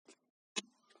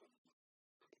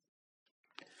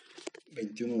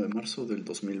21 de marzo del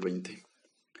 2020.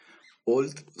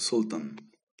 Old Sultan.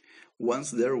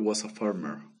 Once there was a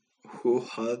farmer who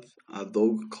had a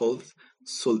dog called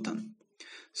Sultan.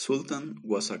 Sultan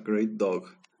was a great dog,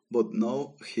 but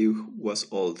now he was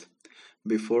old.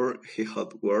 Before he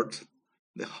had worked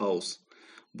the house,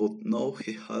 but now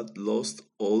he had lost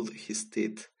all his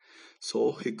teeth,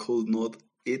 so he could not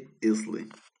eat easily.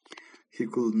 He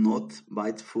could not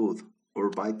bite food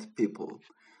or bite people.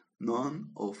 None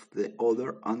of the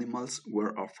other animals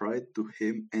were afraid to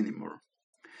him anymore.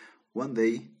 One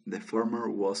day the farmer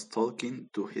was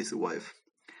talking to his wife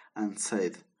and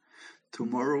said,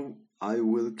 "Tomorrow I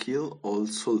will kill old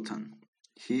Sultan.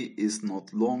 He is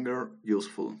not longer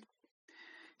useful."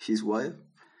 His wife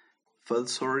felt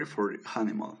sorry for the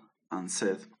animal and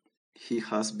said, "He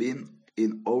has been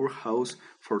in our house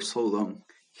for so long.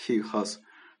 He has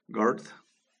guarded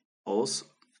us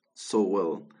so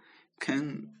well.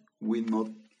 Can we not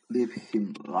leave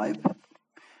him live?"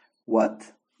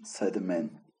 "What?" said the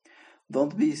man.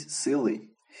 "Don't be silly.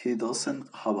 He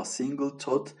doesn't have a single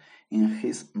thought in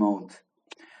his mouth.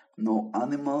 No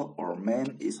animal or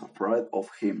man is afraid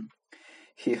of him.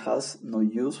 He has no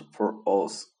use for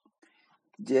us.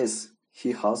 Yes,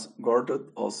 he has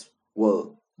guarded us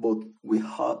well, but we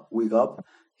gave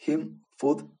him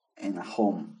food and a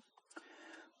home."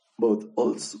 But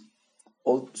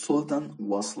old Sultan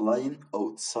was lying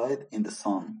outside in the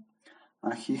sun,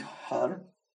 and he had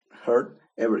heard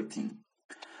everything.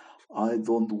 "I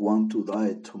don't want to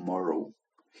die tomorrow,"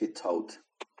 he thought.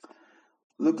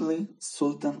 Luckily,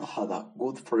 Sultan had a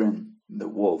good friend, the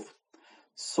wolf,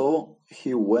 so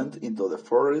he went into the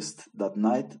forest that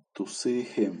night to see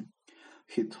him.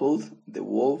 He told the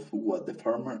wolf what the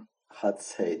farmer had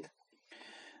said.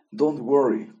 "Don't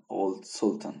worry, old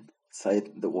Sultan,"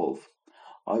 said the wolf.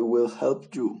 "I will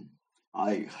help you.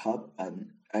 I have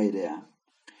an idea.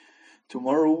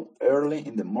 Tomorrow, early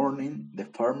in the morning, the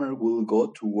farmer will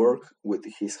go to work with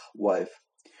his wife.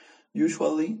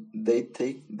 Usually, they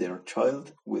take their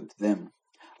child with them,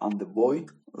 and the boy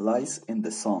lies in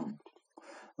the sun.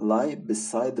 Lie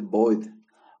beside the boy,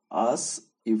 as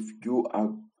if you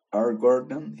are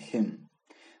guarding him.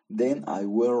 Then I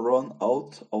will run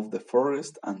out of the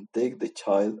forest and take the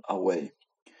child away.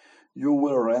 You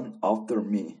will run after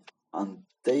me and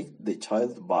take the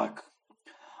child back.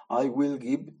 I will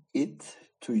give it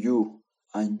to you,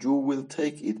 and you will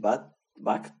take it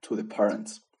back to the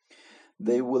parents.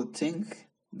 They will think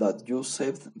that you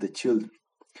saved the children,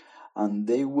 and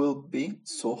they will be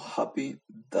so happy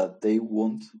that they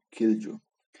won't kill you.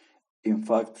 In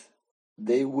fact,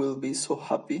 they will be so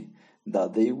happy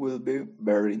that they will be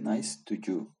very nice to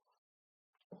you."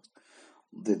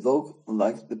 The dog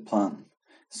liked the plan,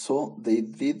 so they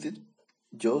did it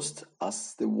just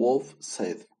as the wolf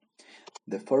said.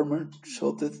 The farmer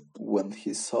shouted when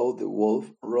he saw the wolf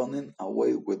running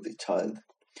away with the child,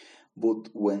 but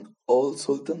when old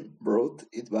Sultan brought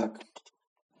it back,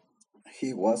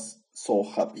 he was so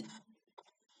happy.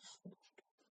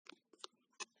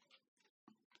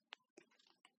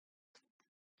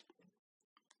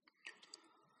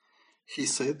 He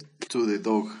said to the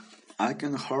dog, "I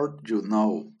can hurt you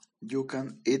now. You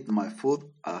can eat my food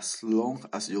as long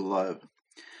as you like."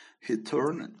 He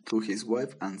turned to his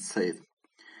wife and said,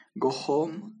 "Go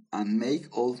home and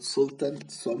make old Sultan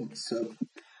some soup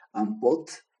and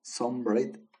put some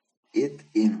bread it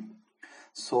in,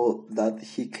 so that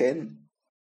he can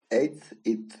eat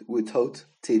it without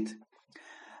teeth,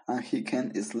 and he can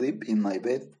sleep in my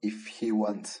bed if he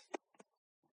wants."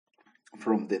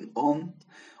 From then on,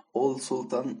 old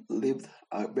Sultan lived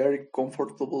a very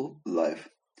comfortable life,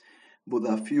 but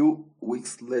a few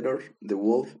weeks later the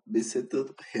wolf visited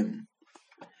him.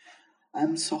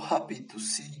 "I'm so happy to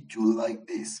see you like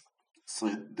this,"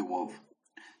 said the wolf.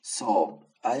 "So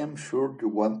I am sure you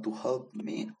want to help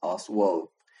me as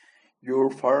well.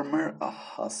 Your farmer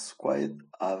has quite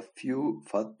a few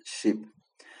fat sheep,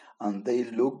 and they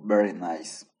look very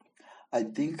nice. I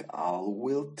think I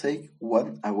will take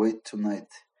one away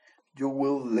tonight. You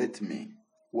will let me,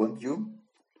 won't you?"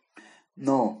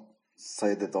 "No,"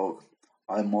 said the dog.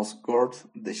 "I must guard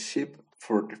the sheep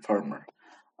for the farmer.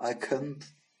 I can't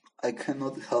I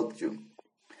cannot help you."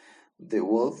 The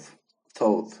wolf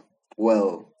thought,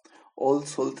 "Well, old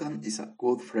Sultan is a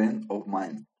good friend of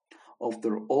mine.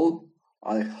 After all,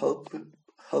 I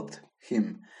helped him,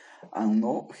 and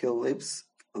now he lives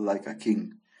like a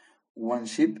king. One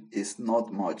sheep is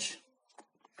not much."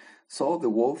 So the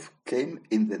wolf came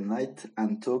in the night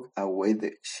and took away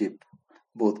the sheep.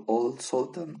 But old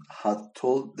Sultan had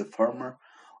told the farmer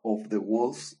of the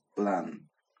wolf's plan,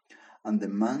 and the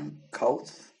man caught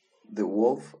the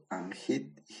wolf and hit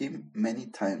him many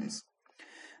times.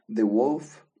 The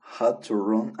wolf had to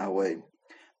run away,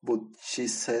 but she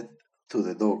said to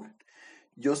the dog,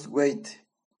 "Just wait,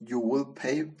 you will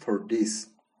pay for this."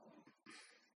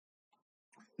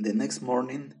 The next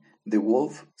morning, the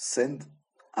wolf sent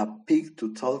a pig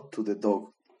to talk to the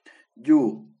dog.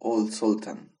 "You, old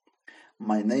Sultan."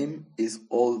 "My name is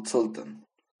Old Sultan,"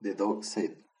 the dog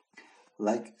said,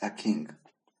 like a king.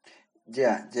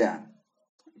 "Yeah, yeah,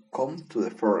 come to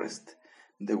the forest.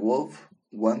 The wolf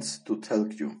wants to tell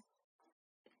you.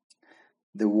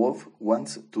 The wolf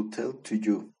wants to tell to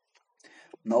you."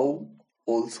 Now,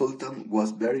 Old Sultan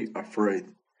was very afraid.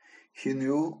 He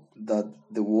knew that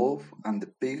the wolf and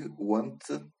the pig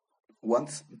wanted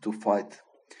to fight,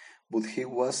 but he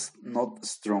was not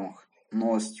strong.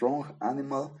 No strong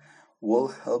animal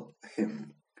would help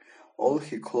him. All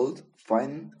he could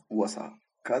find was a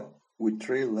cat with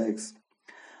 3 legs.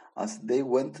 As they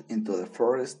went into the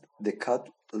forest, the cat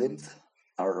limped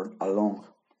along.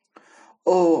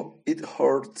 "Oh, it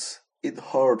hurts,"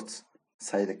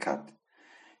 sighed the cat.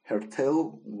 Her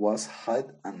tail was high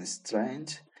and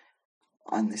strange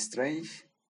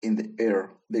in the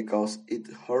air because it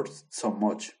hurt so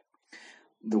much.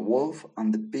 The wolf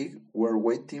and the pig were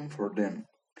waiting for them,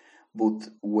 but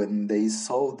when they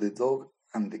saw the dog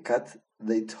and the cat,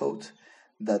 they thought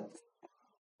that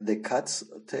the cat's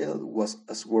tail was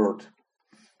a sword.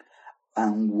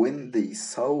 And when they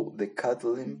saw the cat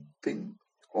limping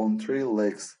on 3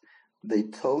 legs, they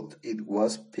thought it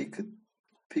was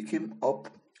picking up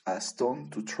a stone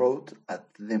to throw at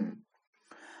them.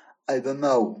 "I don't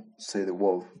know," said the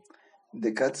wolf.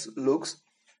 "The cat looks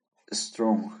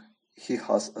strong. He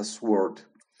has a sword,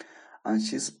 and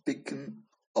she's picking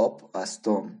up a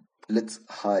stone. Let's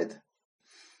hide."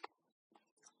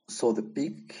 So the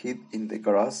pig hid in the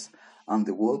grass, and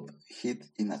the wolf hid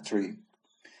in a tree.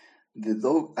 The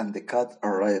dog and the cat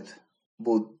arrived,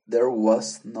 but there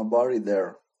was nobody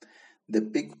there. The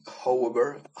pig,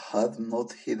 however, had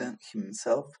not hidden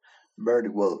himself very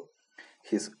well.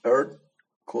 His ear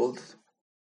could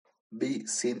be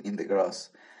seen in the grass.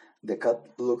 The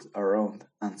cat looked around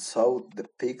and saw the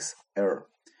pig's ear.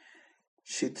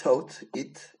 She thought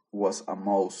it was a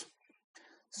mouse,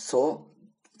 so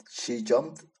she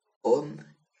jumped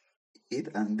on it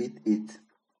and bit it.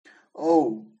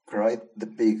 "Oh!" cried the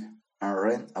pig, and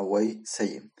ran away,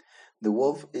 saying, "The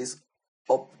wolf is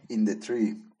up in the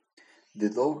tree." The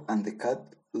dog and the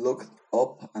cat looked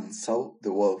up and saw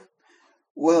the wolf.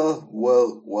 "Well,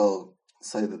 well, well,"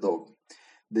 said the dog.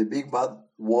 "The big bad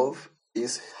wolf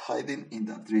is hiding in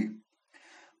the tree."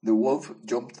 The wolf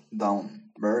jumped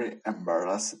down, very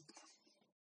embarrassed.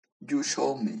 "You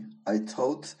showed me. I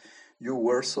thought you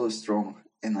were so strong,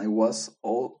 and I was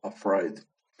all afraid.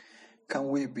 Can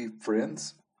we be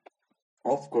friends?"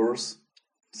 "Of course,"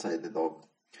 said the dog.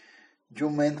 "You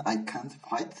mean I can't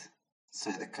fight?"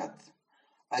 said the cat.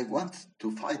 "I want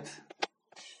to fight."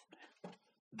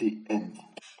 The end.